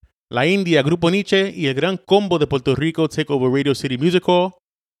La India, Grupo Nietzsche y el Gran Combo de Puerto Rico take over Radio City Music Hall.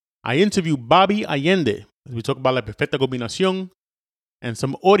 I interview Bobby Allende. We talk about La Perfecta Combinación and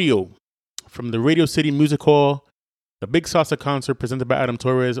some audio from the Radio City Music Hall, the Big Salsa concert presented by Adam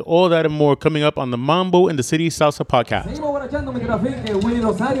Torres. All that and more coming up on the Mambo in the City Salsa podcast. Seguimos guarachando mi grafín, que Willy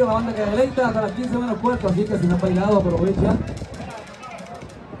Rosario, la banda que deleita hasta las 15 menos Puerto, así que si no han bailado, aprovecha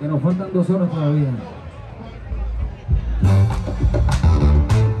que nos faltan 2 horas todavía.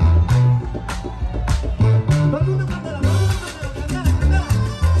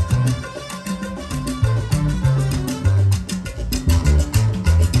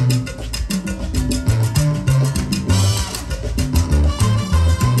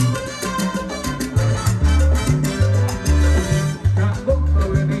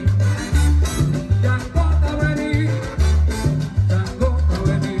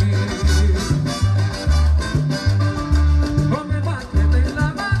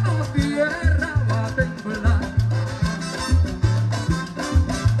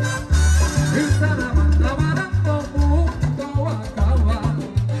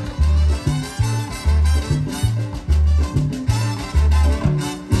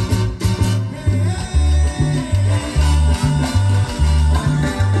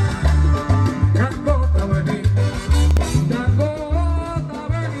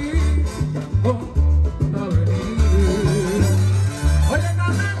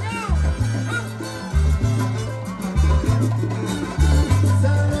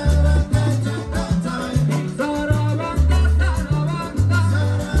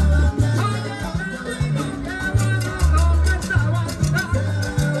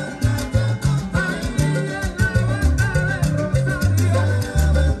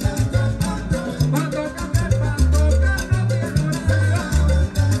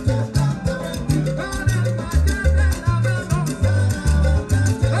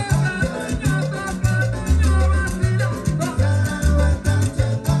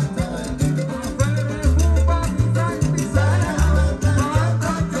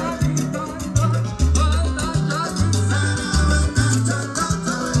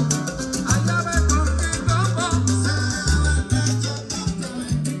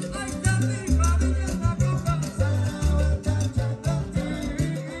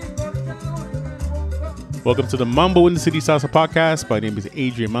 Welcome to the Mambo in the City Salsa podcast. My name is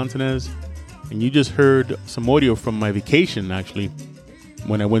Adrian Montanez, and you just heard some audio from my vacation, actually,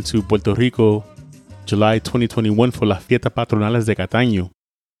 when I went to Puerto Rico, July 2021 for Las Fiestas Patronales de Cataño.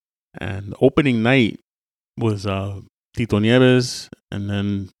 And opening night was Tito Nieves, and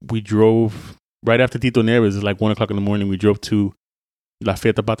then we drove, right after Tito Nieves, it's like 1 o'clock in the morning, we drove to Las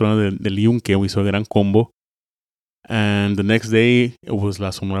Fiestas Patronales del Yunque, and we saw Gran Combo. And the next day, it was La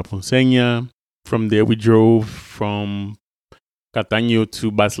Sonora Ponceña. From there, we drove from Cataño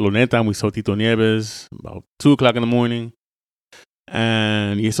to Barceloneta, and we saw Tito Nieves about 2 o'clock in the morning.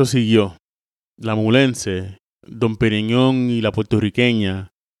 And eso siguió. La Mulense, Don Pereñón y La Puertorriqueña,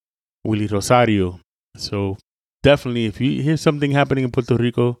 Willy Rosario. So definitely, if you hear something happening in Puerto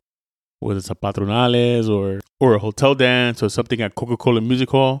Rico, whether it's a Patronales or a hotel dance or something at Coca-Cola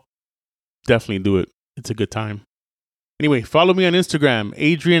Music Hall, definitely do it. It's a good time. Anyway, follow me on Instagram,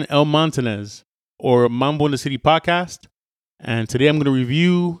 Adrian L. Montanez, or Mambo in the City podcast. And today I'm going to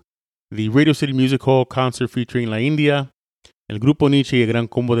review the Radio City Music Hall concert featuring La India, El Grupo Nietzsche y el Gran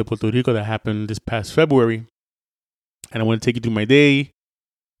Combo de Puerto Rico that happened this past February. And I want to take you through my day.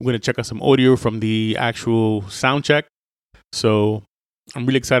 I'm going to check out some audio from the actual sound check. So I'm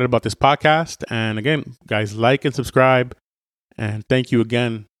really excited about this podcast. And again, guys, like and subscribe. And thank you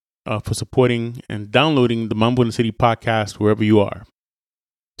again for supporting and downloading the Mambo in the City podcast wherever you are.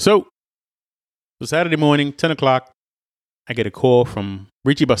 So Saturday morning, 10 o'clock, I get a call from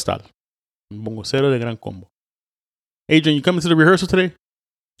Richie Bastal, bongocero de Gran Combo. Adrian, you coming to the rehearsal today?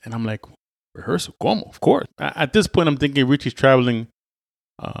 And I'm like, rehearsal? Como? Of course. At this point, I'm thinking Richie's traveling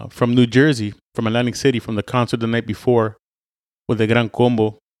from New Jersey, from Atlantic City, from the concert the night before with the Gran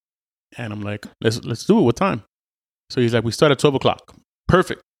Combo. And I'm like, let's do it. What time? So he's like, we start at 12 o'clock.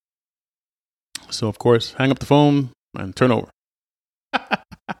 Perfect. So, of course, hang up the phone and turn over.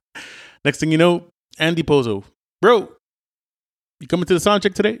 Next thing you know, Andy Pozo. Bro, you coming to the sound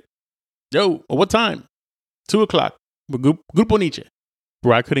check today? Yo, what time? 2 o'clock. Grupo Nietzsche.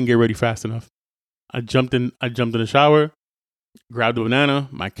 Bro, I couldn't get ready fast enough. I jumped in the shower, grabbed a banana,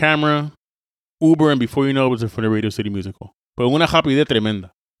 my camera, Uber, and before you know it was in front of Radio City Music Hall. But una rapidez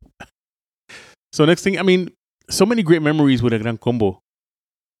tremenda. So next thing, I mean, so many great memories with a Gran Combo.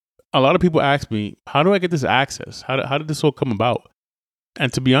 A lot of people ask me, how do I get this access? How did this all come about?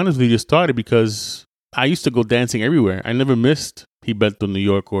 And to be honest with you, it started because I used to go dancing everywhere. I never missed Gilberto, New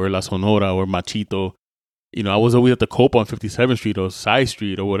York, or La Sonora, or Machito. I was always at the Copa on 57th Street or Side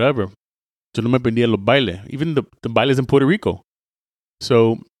Street or whatever. Yo no me perdía los bailes, even the bailes in Puerto Rico.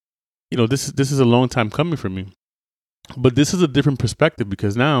 So, this is a long time coming for me. But this is a different perspective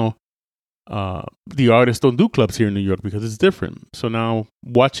because now the artists don't do clubs here in New York because it's different. So now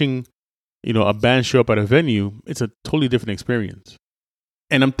watching, a band show up at a venue, it's a totally different experience.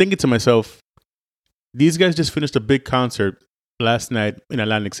 And I'm thinking to myself, these guys just finished a big concert last night in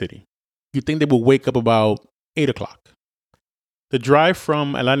Atlantic City. You think they will wake up about 8 o'clock. The drive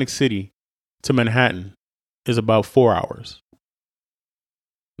from Atlantic City to Manhattan is about 4 hours.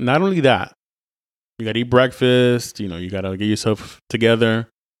 Not only that, you got to eat breakfast, you got to get yourself together,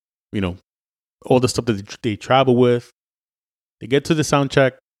 all the stuff that they travel with. They get to the sound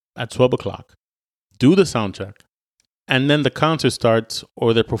check at 12 o'clock, do the sound check, and then the concert starts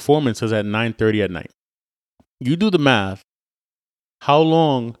or their performance is at 9:30 at night. You do the math, how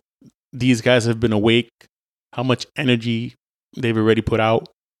long these guys have been awake, how much energy they've already put out,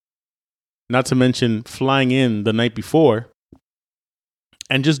 not to mention flying in the night before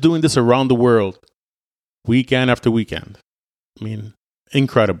and just doing this around the world weekend after weekend. I mean,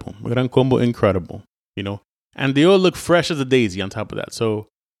 incredible. Gran Combo, incredible, And they all look fresh as a daisy on top of that. So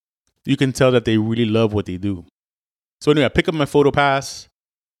you can tell that they really love what they do. So anyway, I pick up my photo pass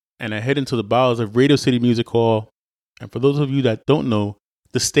and I head into the bowels of Radio City Music Hall. And for those of you that don't know,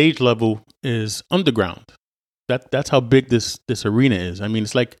 the stage level is underground. That's how big this arena is. I mean,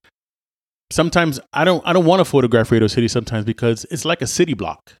 it's like sometimes I don't want to photograph Radio City sometimes because it's like a city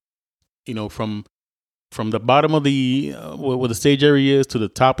block. From the bottom of the where the stage area is to the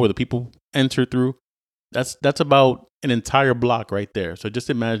top where the people enter through. That's about an entire block right there. So just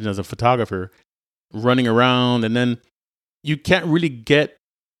imagine as a photographer running around, and then you can't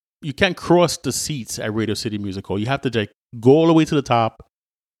cross the seats at Radio City Music Hall. You have to go all the way to the top,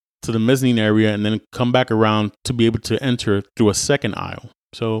 to the mezzanine area, and then come back around to be able to enter through a second aisle.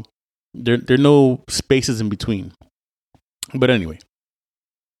 So there are no spaces in between. But anyway,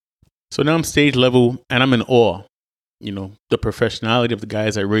 so now I'm stage level and I'm in awe. The professionality of the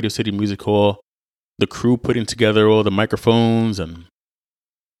guys at Radio City Music Hall, the crew putting together all the microphones and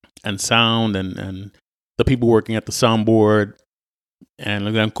sound and the people working at the soundboard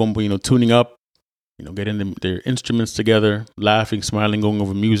and Gran Combo, tuning up, getting their instruments together, laughing, smiling, going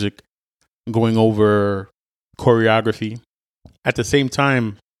over music, going over choreography. At the same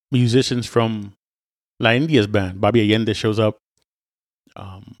time, musicians from La India's band, Bobby Allende shows up,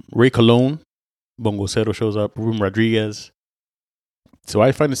 Ray Colon, Bongocero shows up, Ruben Rodriguez. So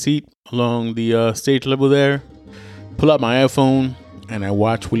I find a seat along the stage level there, pull out my iPhone, and I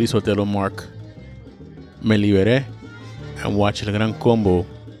watch Willy Sotelo mark Me Liberé and watch El Gran Combo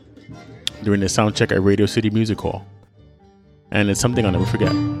during the sound check at Radio City Music Hall. And it's something I'll never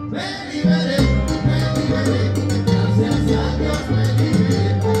forget.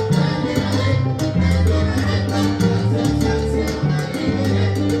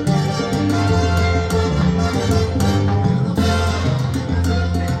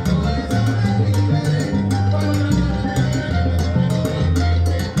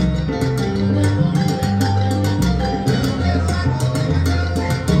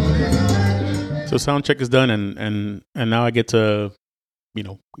 So sound check is done, and now I get to,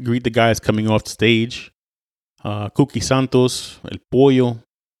 greet the guys coming off the stage. Cookie Santos, El Pollo,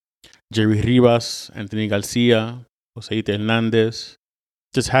 Jerry Rivas, Anthony Garcia, Joseita Hernandez.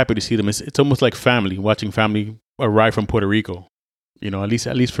 Just happy to see them. It's almost like family, watching family arrive from Puerto Rico. At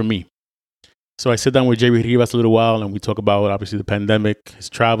least for me. So I sit down with Jerry Rivas a little while, and we talk about obviously the pandemic, his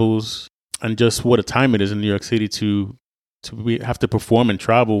travels, and just what a time it is in New York City to have to perform and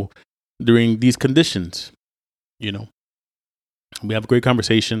travel during these conditions. We have a great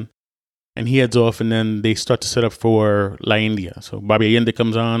conversation, and he heads off, and then they start to set up for La India. So Bobby Allende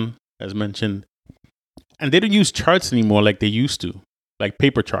comes on, as mentioned, and they don't use charts anymore like they used to, like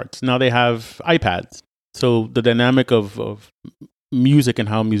paper charts. Now they have iPads. So the dynamic of music and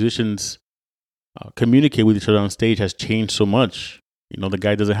how musicians communicate with each other on stage has changed so much. The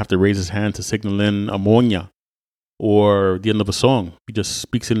guy doesn't have to raise his hand to signal in ammonia or the end of a song. He just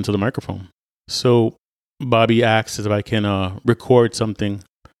speaks it into the microphone. So Bobby asks if I can record something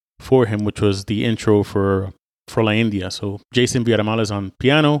for him, which was the intro for La India. So Jason Villarreal is on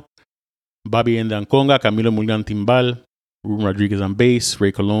piano, Bobby Allende on conga, Camilo Mulgan on timbal, Ruben Rodriguez on bass,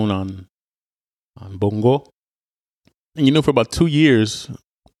 Ray Colon on bongo. And for about 2 years,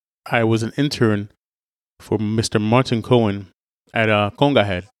 I was an intern for Mr. Martin Cohen at Conga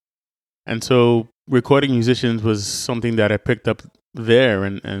Head. And so recording musicians was something that I picked up there.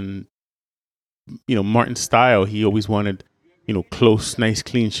 And Martin's style, he always wanted, close, nice,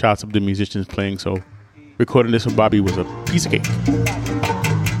 clean shots of the musicians playing. So recording this with Bobby was a piece of cake.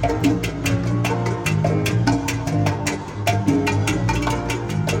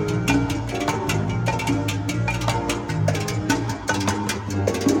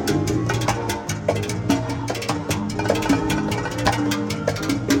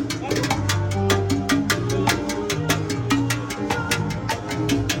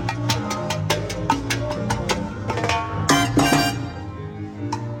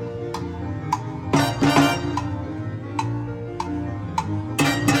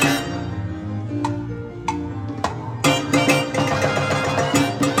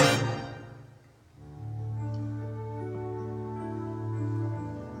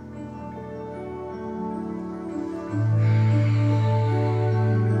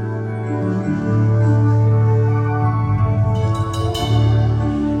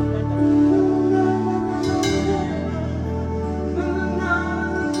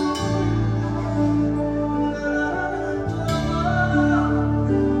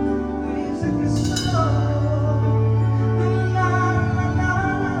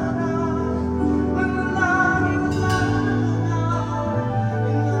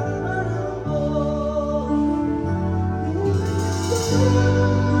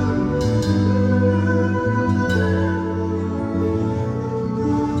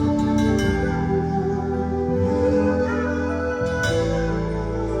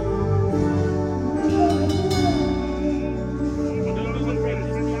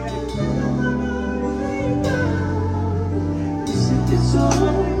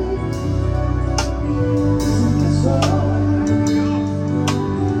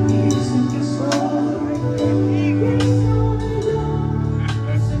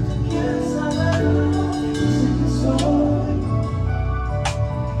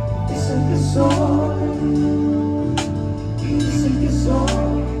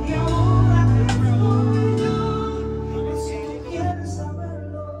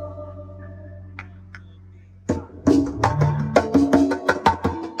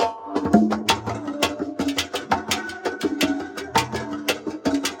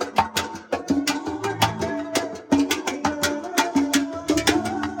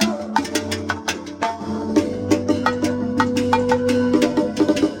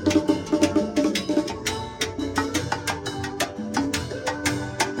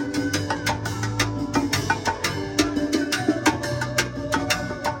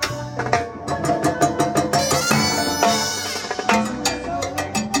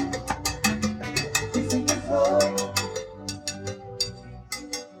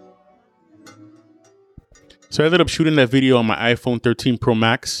 So I ended up shooting that video on my iPhone 13 Pro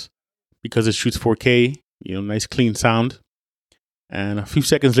Max because it shoots 4K, nice clean sound. And a few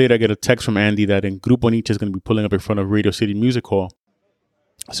seconds later, I get a text from Andy that in Grupo is going to be pulling up in front of Radio City Music Hall.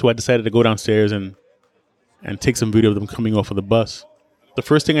 So I decided to go downstairs and take some video of them coming off of the bus. The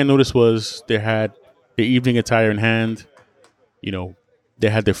first thing I noticed was they had their evening attire in hand. They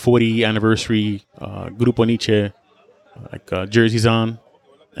had their 40th anniversary Grupo Nietzsche jerseys on,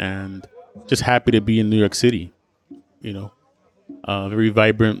 and just happy to be in New York City. Very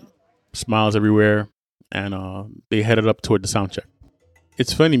vibrant, smiles everywhere, and they headed up toward the sound check.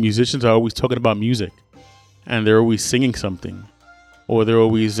 It's funny, musicians are always talking about music, and they're always singing something, or they're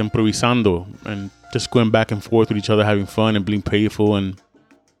always improvisando and just going back and forth with each other, having fun and being playful, and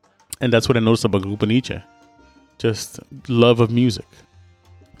that's what I noticed about Grupo Nietzsche. Just love of music.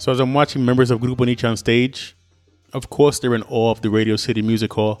 So as I'm watching members of Grupo Nietzsche on stage, of course they're in awe of the Radio City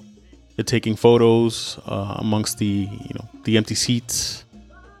Music Hall. They're taking photos amongst the empty seats,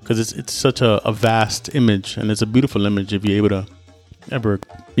 because it's such a vast image, and it's a beautiful image if you're able to ever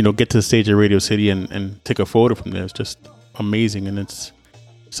get to the stage at Radio City and take a photo from there. It's just amazing, and it's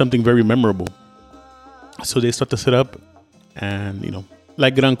something very memorable. So they start to set up, and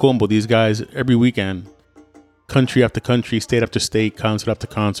like Gran Combo, these guys every weekend, country after country, state after state, concert after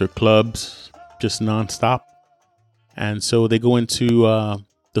concert, clubs, just nonstop. And so they go into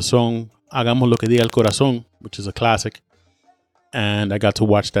the song Hagamos lo que diga el corazón, which is a classic. And I got to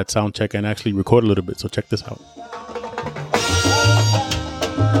watch that sound check and actually record a little bit. So check this out.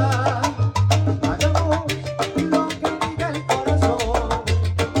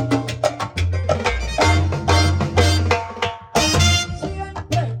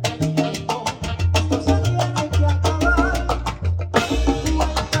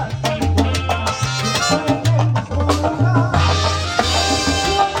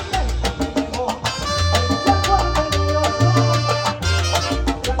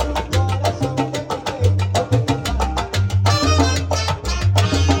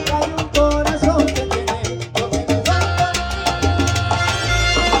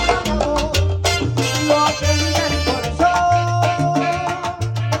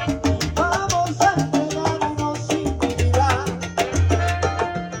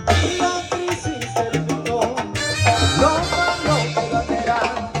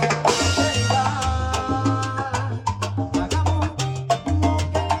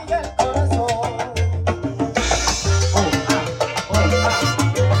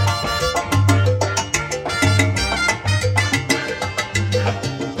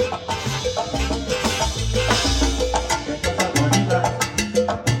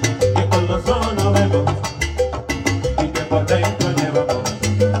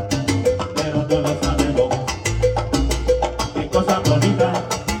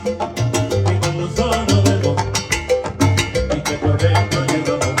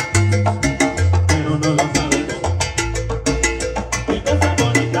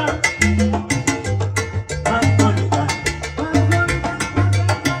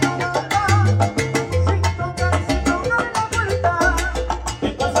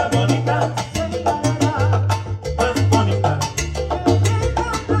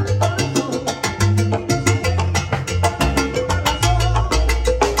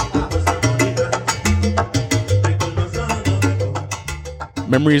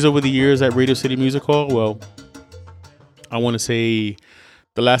 Memories over the years at Radio City Music Hall. Well, I want to say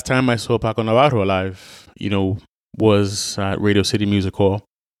the last time I saw Paco Navarro live, was at Radio City Music Hall.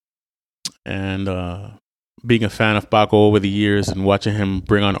 And being a fan of Paco over the years and watching him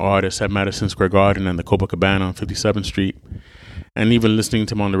bring on artists at Madison Square Garden and the Copacabana on 57th Street, and even listening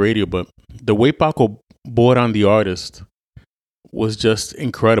to him on the radio. But the way Paco brought on the artist was just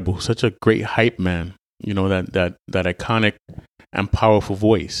incredible. Such a great hype man, that iconic and powerful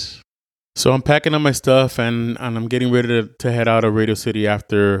voice. So I'm packing up my stuff and I'm getting ready to head out of Radio City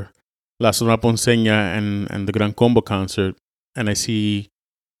after La Sonora Ponceña and the Gran Combo concert. And I see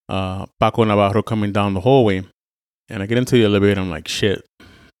Paco Navarro coming down the hallway. And I get into the elevator. I'm like, shit,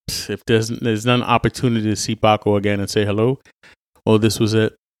 if there's not an opportunity to see Paco again and say hello, well, this was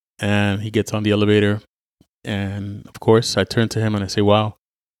it. And he gets on the elevator. And of course, I turn to him and I say, wow,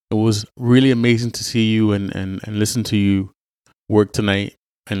 it was really amazing to see you and listen to you work tonight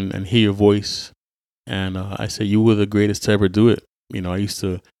and hear your voice. And I said, you were the greatest to ever do it. I used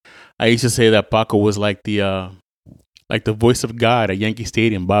to say that Paco was like the voice of God at Yankee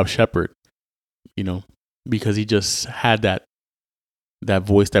Stadium, Bob Shepard, because he just had that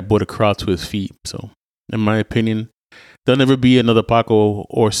voice that brought a crowd to his feet. So in my opinion, there'll never be another Paco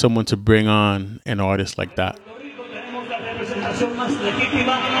or someone to bring on an artist like that. Más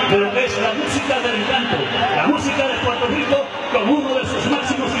legítima de lo que es la música del canto, la música de Puerto Rico como uno de sus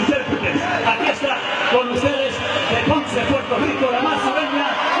máximos intérpretes. Aquí está con ustedes de Ponce, Puerto Rico, la más sureña,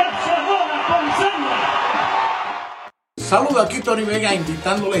 la Sonora Ponceña. Saludos, aquí Tony Vega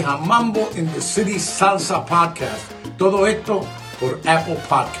invitándoles a Mambo in the City Salsa Podcast. Todo esto por Apple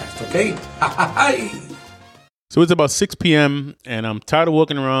Podcast, ¿ok? So it's about 6 p.m. and I'm tired of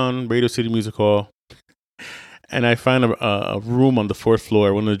walking around Radio City Music Hall. And I find a room on the fourth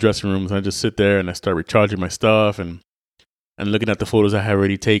floor, one of the dressing rooms. And I just sit there and I start recharging my stuff and looking at the photos I had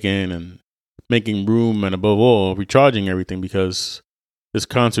already taken and making room and above all, recharging everything because this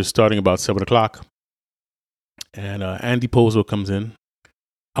concert's starting about 7 o'clock. And Andy Pozo comes in.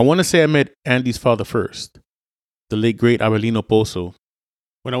 I want to say I met Andy's father first, the late, great Abelino Pozo.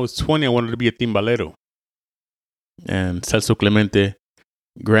 When I was 20, I wanted to be a timbalero. And Celso Clemente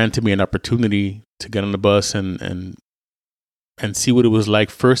granted me an opportunity to get on the bus and see what it was like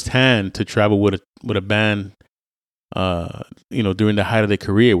firsthand to travel with a band, during the height of their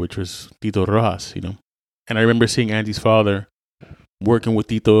career, which was Tito Rojas, And I remember seeing Andy's father working with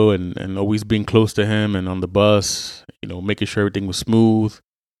Tito and always being close to him and on the bus, making sure everything was smooth.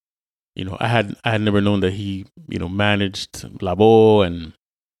 I had never known that he, managed Labo and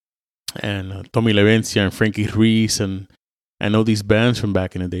Tommy Levencia and Frankie Ruiz and I know these bands from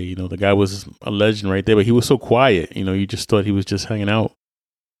back in the day. The guy was a legend right there, but he was so quiet. You just thought he was just hanging out.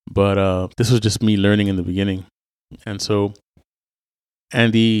 But this was just me learning in the beginning. And so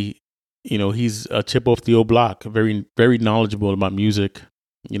Andy, he's a chip off the old block, very, very knowledgeable about music.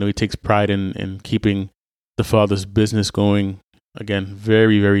 He takes pride in keeping the father's business going. Again,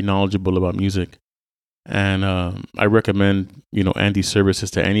 very, very knowledgeable about music. And I recommend, Andy's services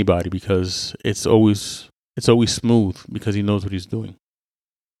to anybody because it's always smooth because he knows what he's doing.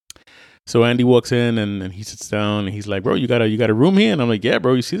 So Andy walks in and he sits down and he's like, bro, you got a room here? And I'm like, yeah,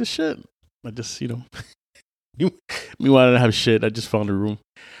 bro, you see the shit? I just, meanwhile, I didn't have shit. I just found a room.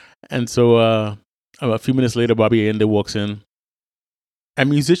 And so a few minutes later, Bobby Allende walks in. And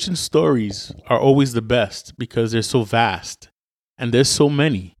musician stories are always the best because they're so vast. And there's so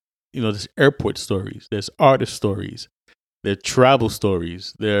many. There's airport stories. There's artist stories. There are travel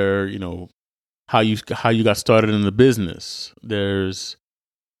stories. There, how you got started in the business. There's,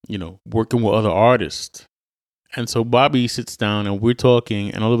 working with other artists. And so Bobby sits down and we're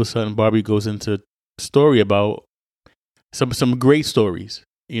talking and all of a sudden Bobby goes into a story about some great stories,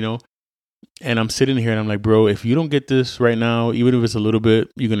 and I'm sitting here and I'm like, bro, if you don't get this right now, even if it's a little bit,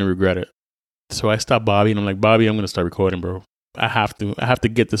 you're going to regret it. So I stop Bobby and I'm like, Bobby, I'm going to start recording, bro. I have to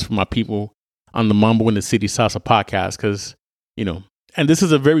get this for my people on the Mambo in the City Salsa podcast. Cause and this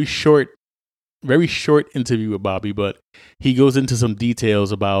is a very short interview with Bobby, but he goes into some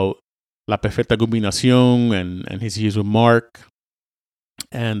details about La Perfecta Combinación and his years with Mark.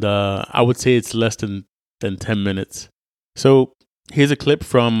 And I would say it's less than 10 minutes. So here's a clip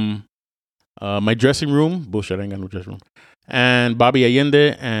from my dressing room. Bullshit, I ain't got no dressing room. And Bobby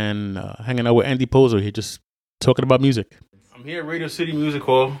Allende and hanging out with Andy Pozo here, just talking about music. I'm here at Radio City Music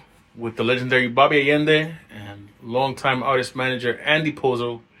Hall with the legendary Bobby Allende and longtime artist manager Andy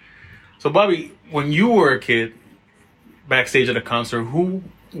Pozo. So, Bobby, when you were a kid, backstage at a concert, who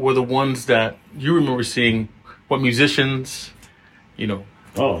were the ones that you remember seeing? What musicians,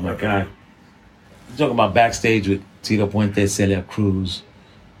 Oh, my God. You're talking about backstage with Tito Puente, Celia Cruz,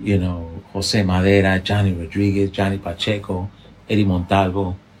 you know, Jose Madera, Johnny Rodriguez, Johnny Pacheco, Eddie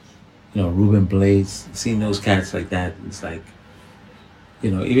Montalvo, you know, Ruben Blades. Seeing those cats like that, it's like, you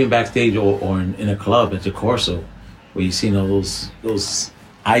know, even backstage or in a club at the Corso, where you see all those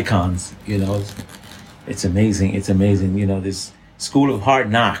icons, you know, it's amazing. It's amazing. You know, this school of hard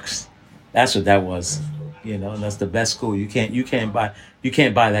knocks. That's what that was. You know, and that's the best school. You can't buy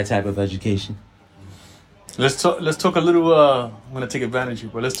that type of education. Let's talk a little. I'm gonna take advantage of you,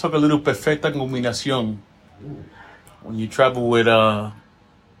 but let's talk a little perfecta combinación. When you travel with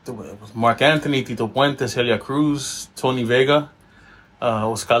Mark Anthony, Tito Puente, Celia Cruz, Tony Vega,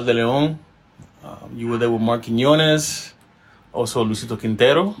 Oscar de Leon. You were there with Mark Quiñones, also Luisito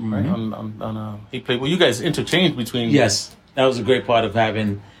Quintero. Right? He played. Well, you guys interchanged between. Yes, that was a great part of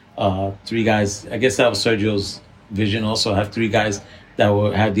having three guys. I guess that was Sergio's vision. Also, have three guys that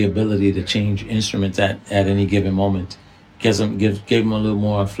have the ability to change instruments at any given moment. Gave them a little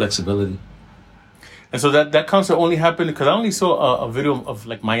more flexibility. And so that concert only happened because I only saw a video of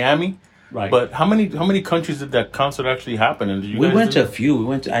like Miami. Right. But how many countries did that concert actually happen in? We went to a few. We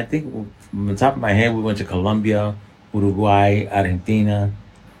went to, I think, from the top of my head, we went to Colombia, Uruguay, Argentina.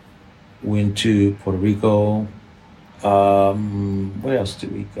 Went to Puerto Rico. Where else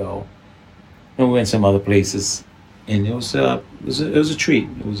did we go? And we went some other places, and it was a treat.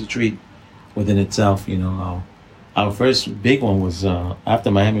 It was a treat within itself. You know, our first big one was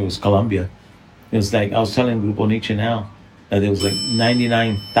after Miami was Colombia. It was like I was telling Grupo Nietzsche now. There was like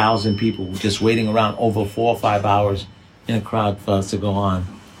 99,000 people just waiting around over 4 or 5 hours in a crowd for us to go on.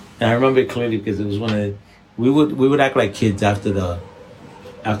 And I remember it clearly because it was one of we would act like kids after the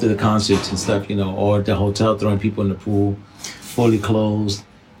concerts and stuff, you know, or at the hotel throwing people in the pool, fully closed.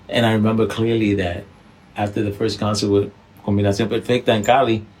 And I remember clearly that after the first concert with Combinación Perfecta in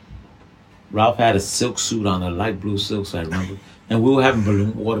Cali, Ralph had a silk suit on, a light blue silk suit, I remember. And we were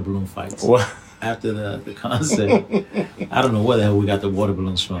having water balloon fights. What? After the concert. I don't know where the hell we got the water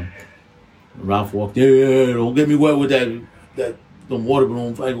balloons from. Ralph walked, yeah, don't get me wet with the water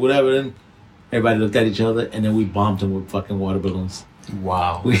balloon fight, whatever. Then everybody looked at each other, and then we bombed them with fucking water balloons.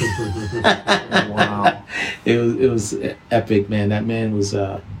 Wow. Wow. It was epic, man. That man was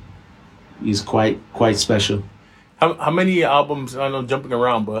he's quite special. How many albums? I know jumping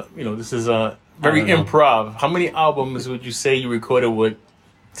around, but you know this is very improv. How many albums would you say you recorded with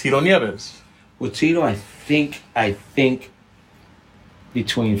Tito Nieves? With Tito, I think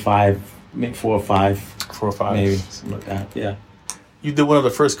between 5, maybe 4 or 5. 4 or 5. Maybe, something like that, yeah. You did one of the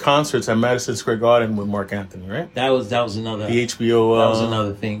first concerts at Madison Square Garden with Mark Anthony, right? That was another... The HBO... that was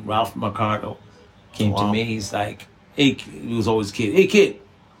another thing. Ralph Mercado came to me. He's like, hey, he was always kid. Hey, kid,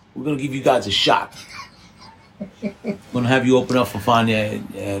 we're going to give you guys a shot. We're going to have you open up for Fania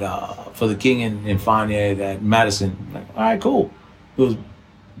for the King and Fania at Madison. I'm like, all right, cool. It was,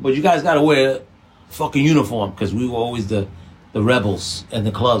 but you guys got to wear fucking uniform because we were always the rebels in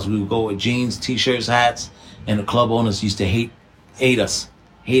the clubs. We would go with jeans, t-shirts, hats, and the club owners used to hate us.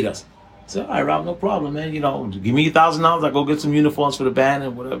 So, all right, Rob, no problem, man. You know, give me $1,000, I'll go get some uniforms for the band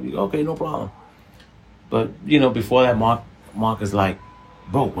and whatever. Okay, no problem. But, you know, before that, Mark is like,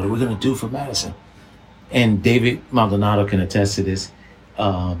 bro, what are we going to do for Madison? And David Maldonado can attest to this.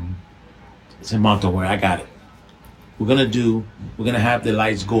 I said, Mark, don't worry, I got it. We're going to have the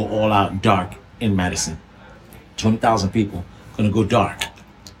lights go all out dark in Madison. 20,000 people, going to go dark.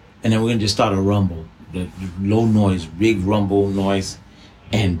 And then we're going to just start a rumble. The low noise, big rumble noise.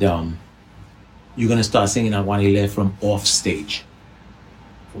 And you're going to start singing Aguanile from off stage.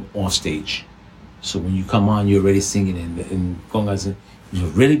 So when you come on, you're already singing and congas. You're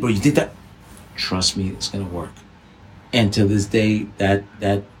really, bro, you did that? Trust me, it's going to work. And to this day, that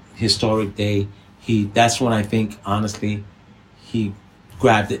historic day, that's when I think, honestly, he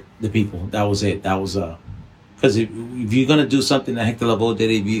grabbed the people. That was it. That was because if you're going to do something that Hector Lavoe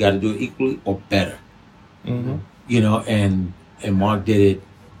did it, you got to do it equally or better. Mm-hmm. You know, and Mark did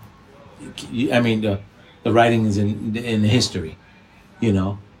it. I mean, the writing is in the history, you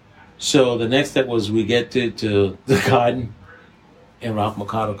know. So the next step was we get to the garden, and Ralph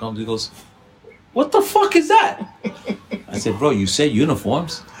Mercado comes. He goes, "What the fuck is that?" I said, "Bro, you said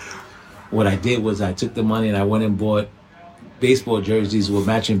uniforms." What I did was I took the money and I went and bought baseball jerseys with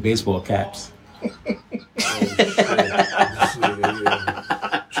matching baseball caps.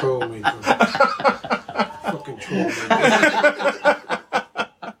 Troll me. Fucking troll me.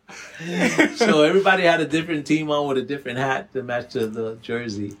 So everybody had a different team on with a different hat to match to the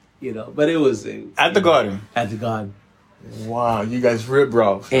jersey, you know. But it was at the Garden. At the Garden. Wow, you guys ripped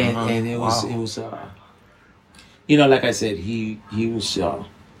Ralph. And it was you know, like I said, he was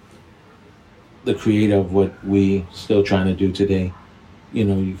the creator of what we still trying to do today.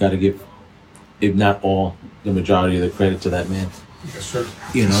 you got to give, if not all, the majority of the credit to that man. Yes, sir.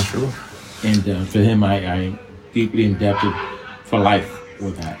 That's true. And for him, I deeply indebted for life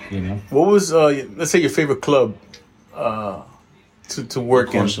with that. What was let's say your favorite club to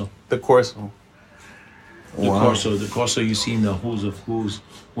work in? The Corso. The Corso. You seen the who's of who's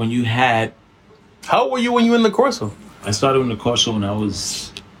when you had. How old were you when you were in the Corso? I started in the Corso when I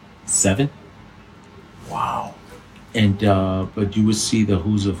was 7. Wow. And but you would see the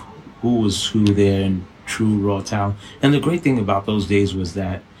who's of who was who there in true raw talent. And the great thing about those days was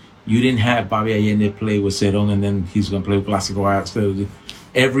that you didn't have Bobby Allende play with Cerón and then he's going to play with Plástico Arts.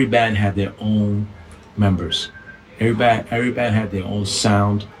 Every band had their own members. Every band had their own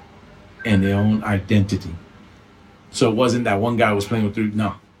sound and their own identity. So it wasn't that one guy was playing with 3.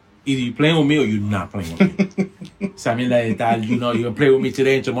 No. Either you're playing with me or you're not playing with me. So I mean, you're going to play with me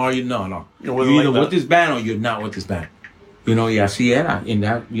today and tomorrow, no. You're either with this band or you're not with this band. Y así era. In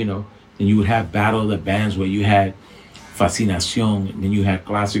that, and you would have battle the bands where you had Fascinación, and then you had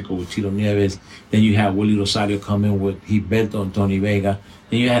Clásico with Tito Nieves, then you had Willie Rosario coming with Gilberto and Tony Vega,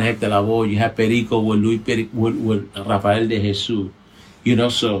 then you had Hector Lavoe, you had Perico with Rafael de Jesus.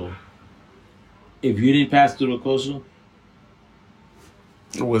 So if you didn't pass through the Corso,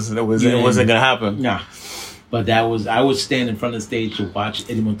 it wasn't gonna happen. Nah. But I would stand in front of the stage to watch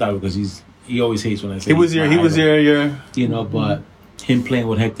Eddie Montalvo because he always hates when I say he was your but him playing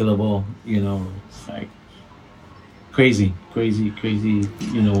with Hector Lavoe, it's like crazy,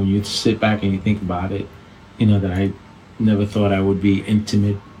 when you sit back and you think about it, that I never thought I would be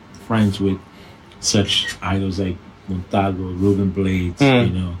intimate friends with such idols like Montalvo, Ruben Blades,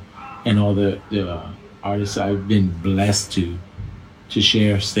 and all the artists I've been blessed to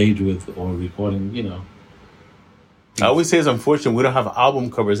share stage with or recording, I always say it's unfortunate we don't have album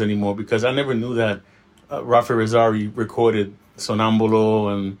covers anymore because I never knew that Rafa Rosari recorded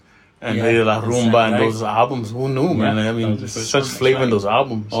Sonambulo and La Rumba and those albums. Who knew, man? I mean, such flavor in those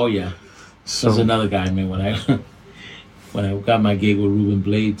albums. Oh, yeah. So there's another guy, man, when I got my gig with Ruben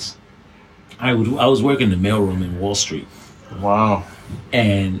Blades, I was working the mailroom in Wall Street. Wow.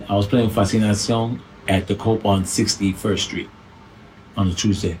 And I was playing Fascinación at the Cope on 61st Street on a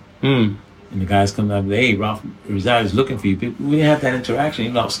Tuesday. And the guys come up, hey, Ralph Rosari is looking for you. We didn't have that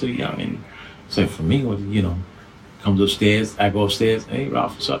interaction. I was still young. And so for me, comes upstairs. I go upstairs. Hey,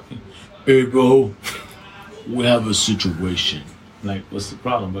 Ralph, what's up? Hey, bro, we have a situation. Like, what's the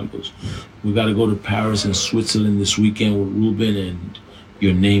problem? But goes, we got to go to Paris and Switzerland this weekend with Ruben, and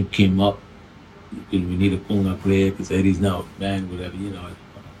your name came up. We need a conga player because Eddie's not band, whatever,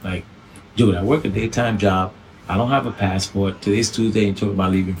 Like, dude, I work a daytime job. I don't have a passport. Today's Tuesday and talking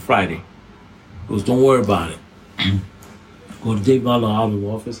about leaving Friday. He goes, don't worry about it. Go to Dave Marlowe out of the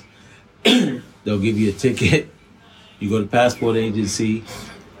office. They'll give you a ticket. You go to passport agency.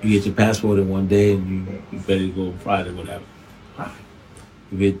 You get your passport in one day and you ready to go Friday, whatever.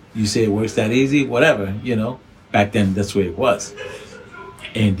 If you say it works that easy, whatever, Back then, that's the way it was.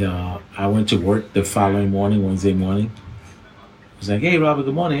 And I went to work the following morning, Wednesday morning. I was like, hey, Robert,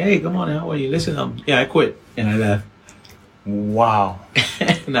 good morning. Hey, good morning. How are you? Listen, I quit. And I left. Wow.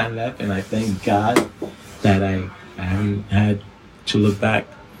 And I left, and I thank God that I haven't had to look back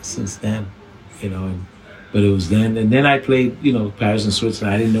since then, but it was then. And then I played, Paris and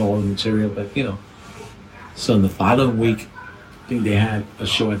Switzerland. I didn't know all the material, but, So in the following week, I think they had a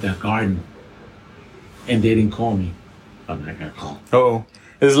show at that garden, and they didn't call me. I'm not going to call. Uh-oh.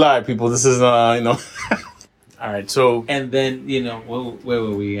 It's live, people. This is, All right, so... And then, where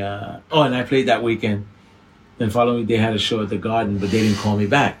were we? And I played that weekend. Then following week, they had a show at the garden, but they didn't call me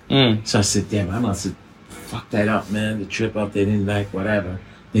back. So I said, damn, I must have fucked that up, man. The trip up, they didn't like, whatever.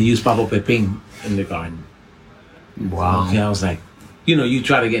 They used Papa Pepin in the garden. Wow. Okay, I was like, you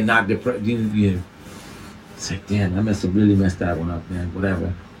try to get knocked depressed. It's like, damn, I must have really messed that one up, man.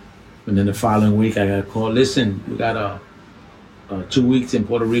 Whatever. And then the following week, I got a call. Listen, we got 2 weeks in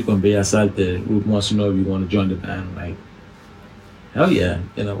Puerto Rico in Bellas Artes. Ruth wants to know if you want to join the band. I'm like, hell yeah.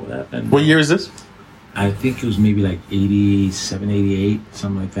 What happened? What year is this? I think it was maybe like 87, 88,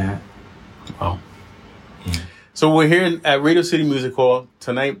 something like that. Wow. Yeah. So we're here at Radio City Music Hall.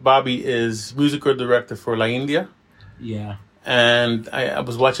 Tonight, Bobby is musical director for La India. Yeah. And I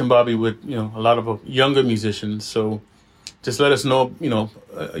was watching Bobby with, a lot of younger musicians. So just let us know,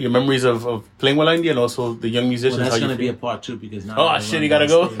 your memories of playing with La India and also the young musicians. Well, that's going to be a part 2 because now... Oh, shit, you got to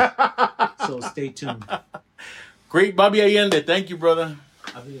go. So stay tuned. Great, Bobby Allende. Thank you, brother.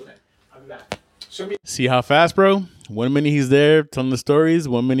 I'll be back. See how fast, bro? 1 minute he's there telling the stories,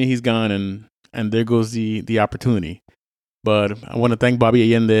 1 minute he's gone, and there goes the opportunity. But I want to thank Bobby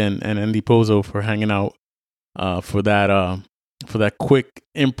Allende and Andy Pozo for hanging out for that for that quick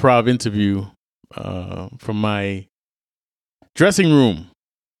improv interview from my dressing room.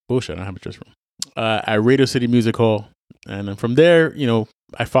 Bullshit, I don't have a dressing room. At Radio City Music Hall. And then from there,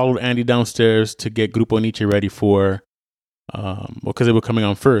 I followed Andy downstairs to get Grupo Nietzsche ready for, because they were coming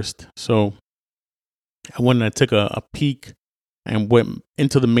on first. So I went and I took a peek and went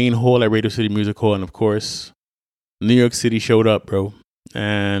into the main hall at Radio City Music Hall. And of course, New York City showed up, bro.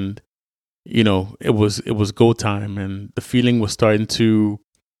 And, it was go time. And the feeling was starting to,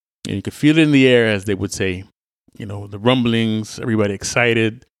 you could feel it in the air, as they would say. The rumblings, everybody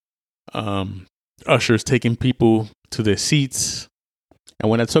excited. Ushers taking people to their seats. And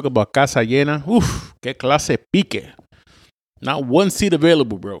when I talk about Casa Llena, que clase pique. Not one seat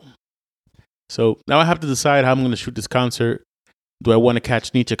available, bro. So now I have to decide how I'm going to shoot this concert. Do I want to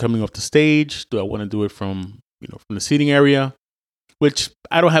catch Nietzsche coming off the stage? Do I want to do it from the seating area? Which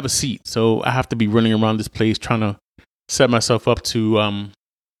I don't have a seat, so I have to be running around this place trying to set myself up to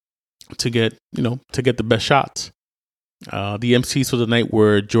get the best shots. The MCs for the night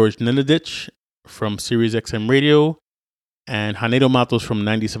were George Nenadich from Sirius XM Radio and Janeiro Matos from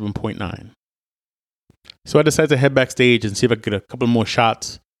 97.9. So I decided to head backstage and see if I could get a couple more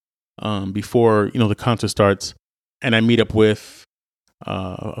shots before the concert starts. And I meet up with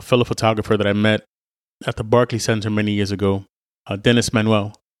a fellow photographer that I met at the Barclays Center many years ago, Dennis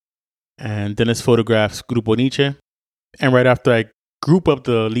Manuel. And Dennis photographs Grupo Nietzsche. And right after, I group up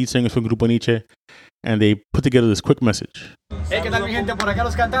the lead singers from Grupo Nietzsche, and they put together this quick message. Hey, ¿qué tal, mi gente? Por acá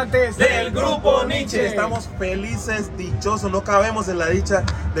los cantantes del Grupo Nietzsche. Estamos felices, dichosos, no cabemos en la dicha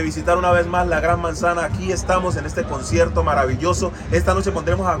de visitar una vez más la Gran Manzana. Aquí estamos en este concierto maravilloso. Esta noche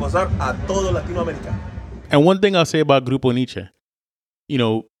pondremos a gozar a todo Latinoamérica. And one thing I'll say about Grupo Nietzsche,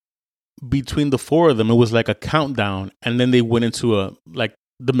 between the four of them, it was like a countdown, and then they went into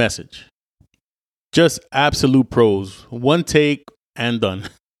the message. Just absolute pros. One take and done.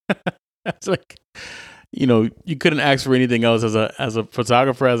 It's like, you couldn't ask for anything else as a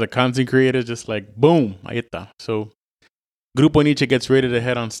photographer, as a content creator, just like, boom, ahí está. So Grupo Nietzsche gets ready to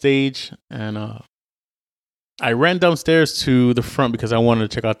head on stage, and I ran downstairs to the front because I wanted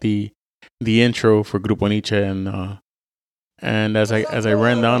to check out the intro for Grupo Nietzsche, and as I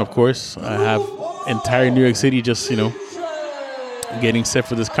ran down, of course, I have entire New York City just, getting set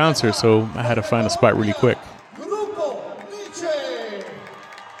for this concert, so I had to find a spot really quick.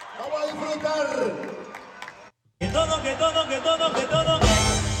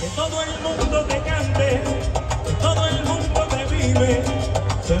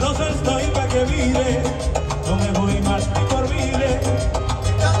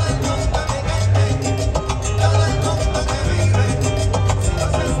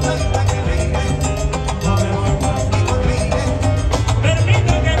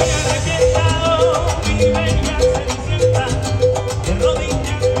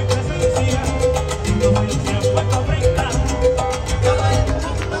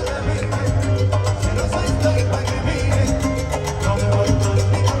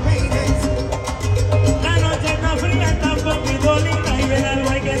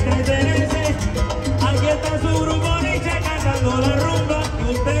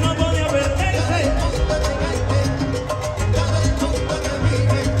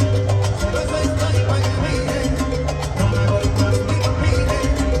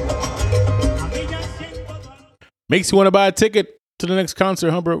 Makes you want to buy a ticket to the next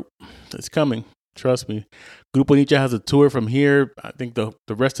concert, huh, bro? It's coming. Trust me. Grupo Nietzsche has a tour from here, I think the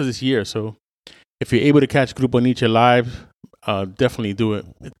rest of this year. So if you're able to catch Grupo Nietzsche live, definitely do it.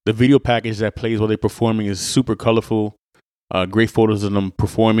 The video package that plays while they're performing is super colorful. Great photos of them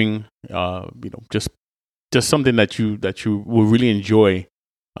performing. Just something that you will really enjoy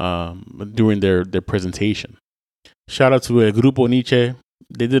during their presentation. Shout out to Grupo Nietzsche.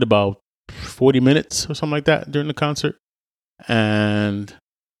 They did about 40 minutes or something like that during the concert, and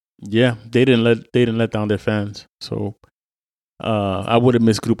yeah, they didn't let down their fans. So I would have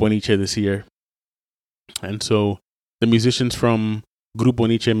missed Grupo Nietzsche this year. And so the musicians from Grupo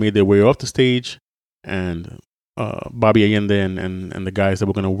Nietzsche made their way off the stage, and Bobby Allende and the guys that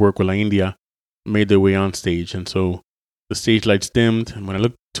were going to work with La India made their way on stage. And so the stage lights dimmed, and when I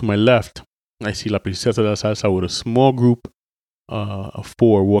look to my left, I see La Princesa de la Salsa with a small group of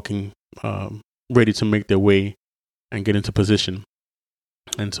four walking, ready to make their way and get into position.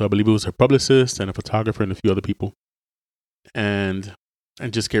 And so I believe it was her publicist and a photographer and a few other people, and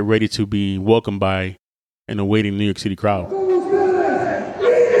just get ready to be welcomed by an awaiting New York City crowd.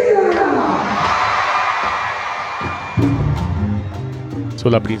 So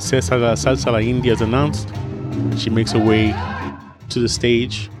La Princesa de la Salsa, La India, is announced. She makes her way to the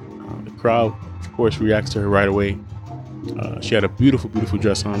stage. The crowd, of course, reacts to her right away. She had a beautiful, beautiful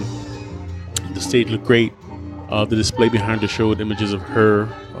dress on. The stage looked great. The display behind her showed images of her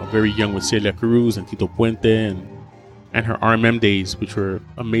very young with Celia Cruz and Tito Puente and her RMM days, which were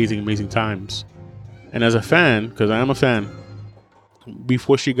amazing, amazing times. And as a fan, because I am a fan,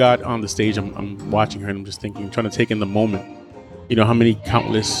 before she got on the stage, I'm watching her and I'm just thinking, trying to take in the moment. You know, how many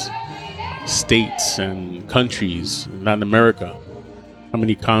countless states and countries in Latin America, how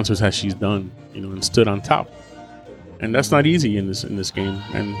many concerts has she done, you know, and stood on top. And that's not easy in this game.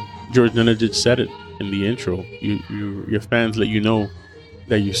 And George Nenadic said it in the intro. Your fans let you know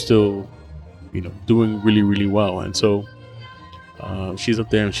that you're still, you know, doing really, really well. And so she's up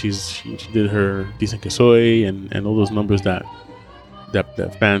there and she did her Dicen Que Soy and all those numbers that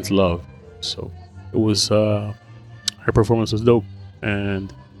fans love. So it was her performance was dope,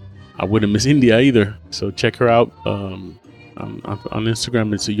 and I wouldn't miss India either. So check her out on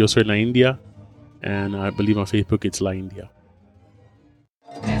Instagram. It's Yo Soy La India, and I believe on Facebook it's La India.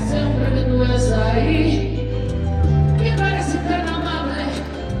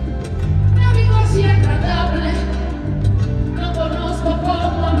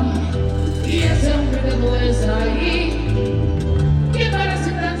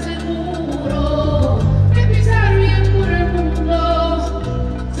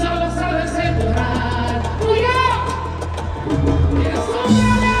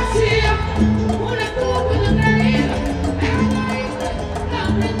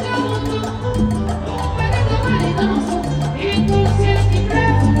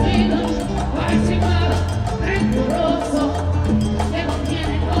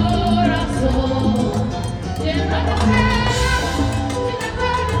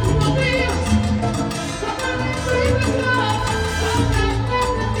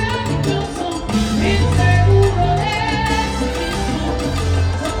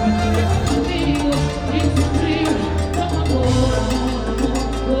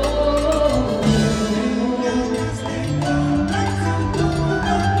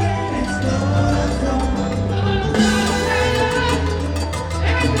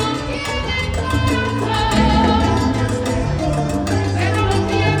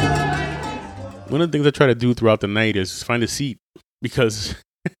 One of the things I try to do throughout the night is find a seat, because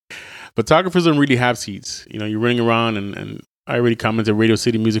photographers don't really have seats. You know, you're running around, and I already commented Radio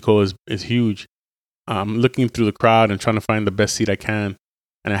City Music Hall is huge. I'm looking through the crowd and trying to find the best seat I can.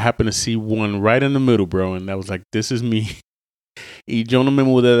 And I happened to see one right in the middle, bro. And I was like, this is me. Y yo no me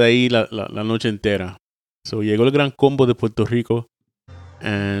mudé de ahí la noche entera. So llegó el Gran Combo de Puerto Rico.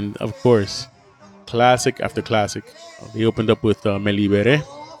 And of course, classic after classic. They opened up with Me Liberé.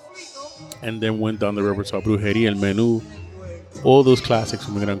 And then went down the repertoire, Brujería, El Menú, all those classics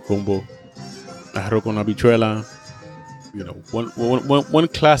from the Gran Combo, Arroz con Habichuela, you know, one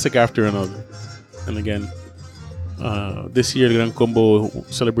classic after another. And again, this year, the Gran Combo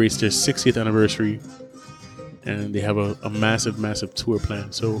celebrates their 60th anniversary, and they have a massive, massive tour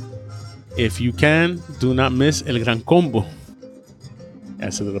plan. So if you can, do not miss El Gran Combo. I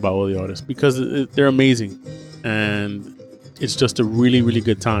said that about all the artists, because they're amazing. And it's just a really, really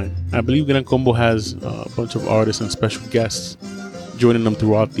good time. I believe Gran Combo has a bunch of artists and special guests joining them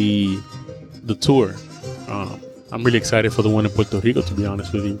throughout the tour. I'm really excited for the one in Puerto Rico, to be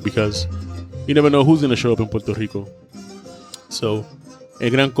honest with you, because you never know who's going to show up in Puerto Rico. So El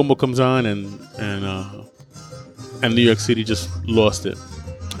Gran Combo comes on, and New York City just lost it.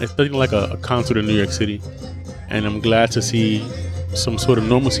 It's nothing like a concert in New York City, and I'm glad to see some sort of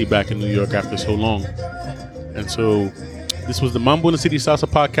normalcy back in New York after so long. And so this was the Mambo in the City Salsa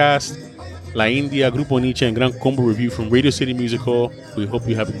podcast, La India, Grupo Nietzsche, and Gran Combo review from Radio City Music Hall. We hope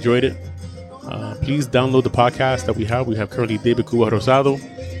you have enjoyed it. Please download the podcast that we have. We have currently David Cuba Rosado,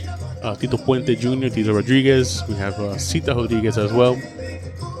 Tito Puente Jr., Tito Rodriguez. We have Cita Rodriguez as well.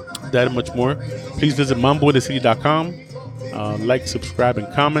 That and much more. Please visit mambointhecity.com. Like, subscribe,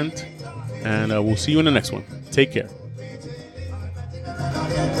 and comment. And we'll see you in the next one. Take care.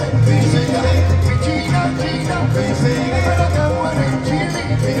 Crazy.